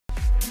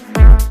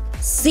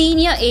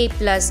Senior A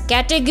Plus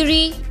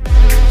category,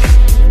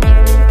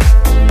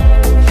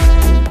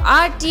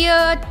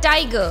 Artia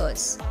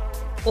Tigers,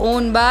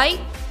 owned by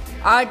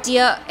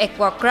Artia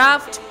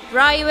Aquacraft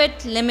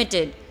Private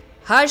Limited,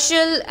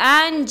 Harshal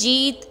and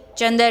Jeet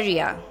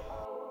Chandaria.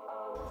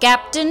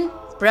 Captain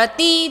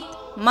Prateet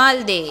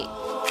Malde.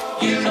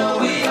 You know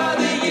we are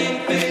the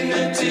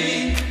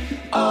infinity.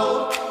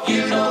 Oh,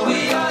 you know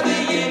we are the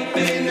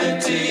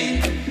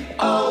infinity.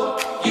 Oh,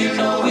 you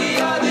know we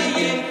are the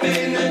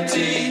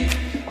infinity.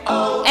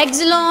 Oh.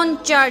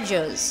 Exelon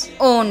Chargers,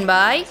 owned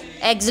by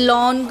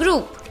Exelon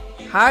Group,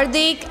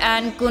 Hardik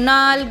and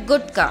Kunal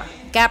Gutka.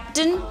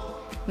 Captain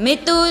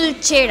Mitul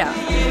Chheda.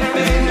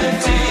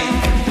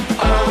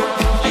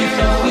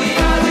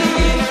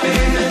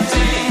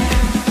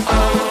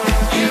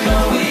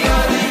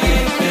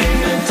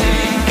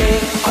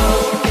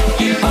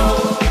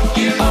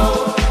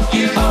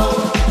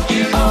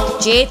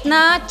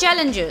 Chetna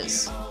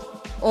Challengers,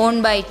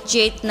 owned by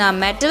Chetna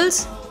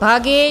Metals,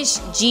 Bhagesh,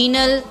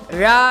 Jeenal,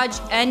 Raj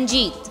and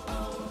Jeet.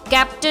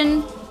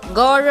 Captain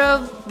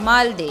Gaurav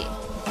Malde.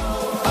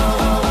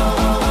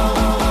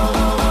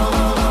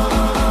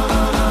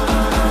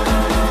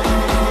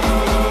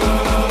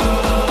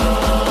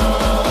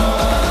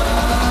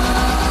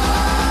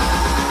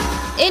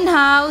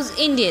 In-House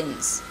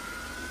Indians,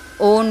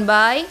 owned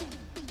by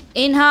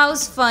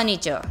In-House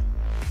Furniture,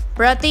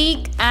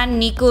 Prateek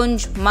and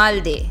Nikunj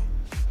Malde.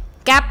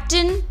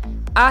 Captain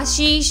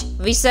Ashish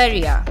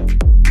Visaria.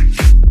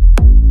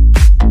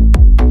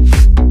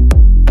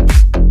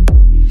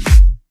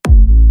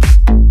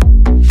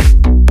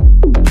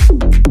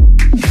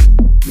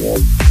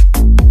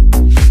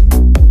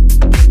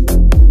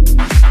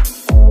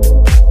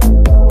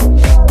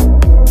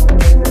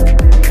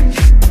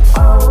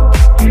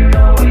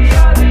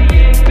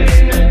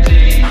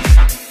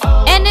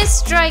 NS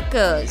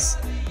Strikers,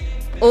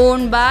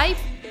 owned by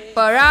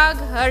Parag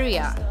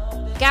Haria.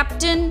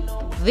 Captain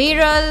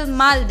Viral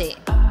Malde.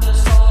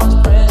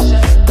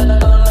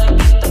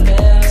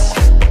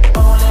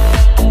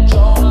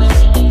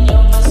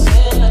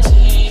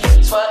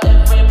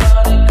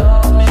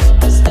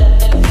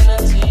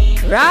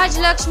 Raj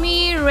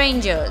Lakshmi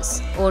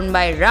Rangers, owned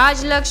by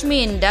Raj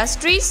Lakshmi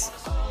Industries,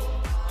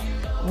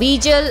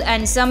 Bijal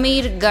and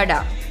Samir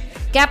Gada.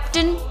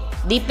 Captain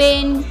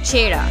Dipen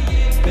Chheda.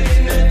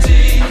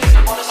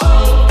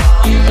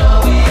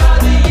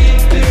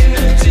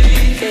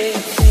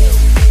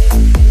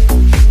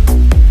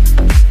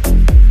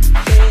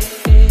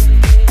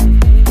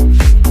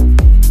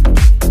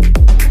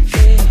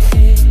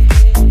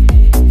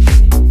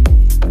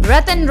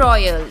 Ratan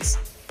Royals,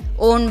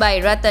 owned by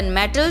Ratan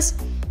Metals,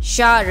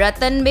 Shah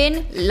Ratan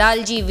Bin,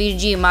 Lalji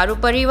Virji Maru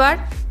Parivar,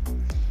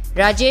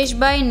 Rajesh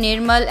Bhai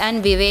Nirmal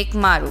and Vivek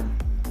Maru.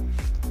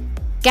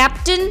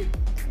 Captain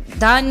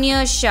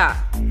Dhanya Shah.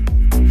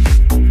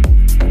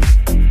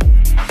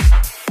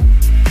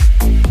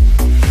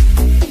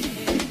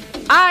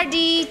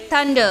 RD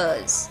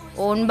Thunders,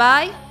 owned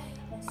by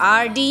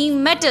RD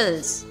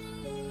Metals,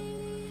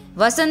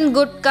 Vasant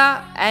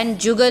Gutka and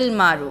Jugal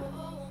Maru.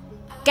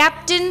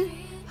 Captain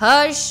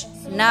Harsh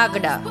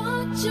Nagda.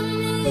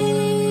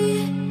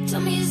 Tell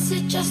me, is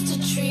it just a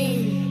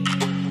dream?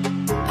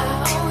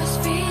 I always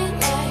feel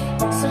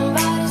like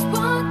somebody's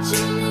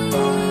watching me,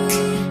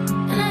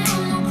 and I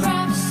have no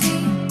privacy.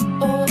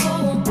 Oh,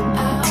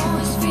 I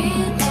always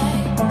feel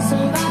like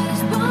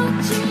somebody's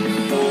watching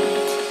me.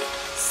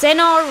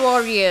 Senor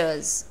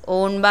Warriors,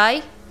 owned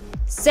by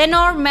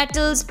Senor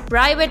Metals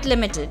Private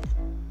Limited,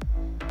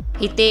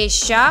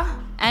 Hitesh Shah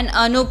and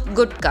Anup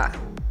Gutka.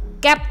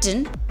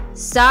 Captain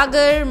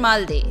Sagar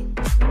Malde.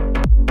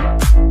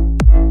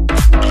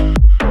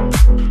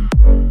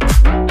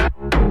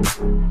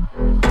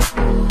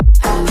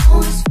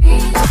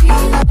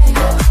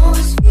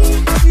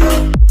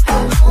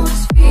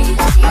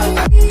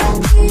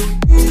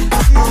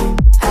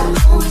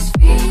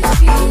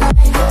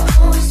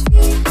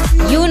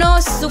 Uno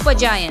Super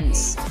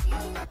Giants,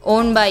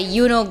 owned by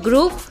Uno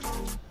Group,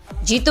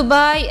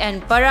 Jitubhai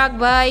and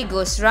Paragbhai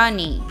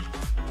Gosrani.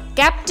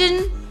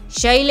 Captain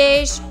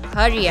Shailesh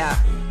Haria.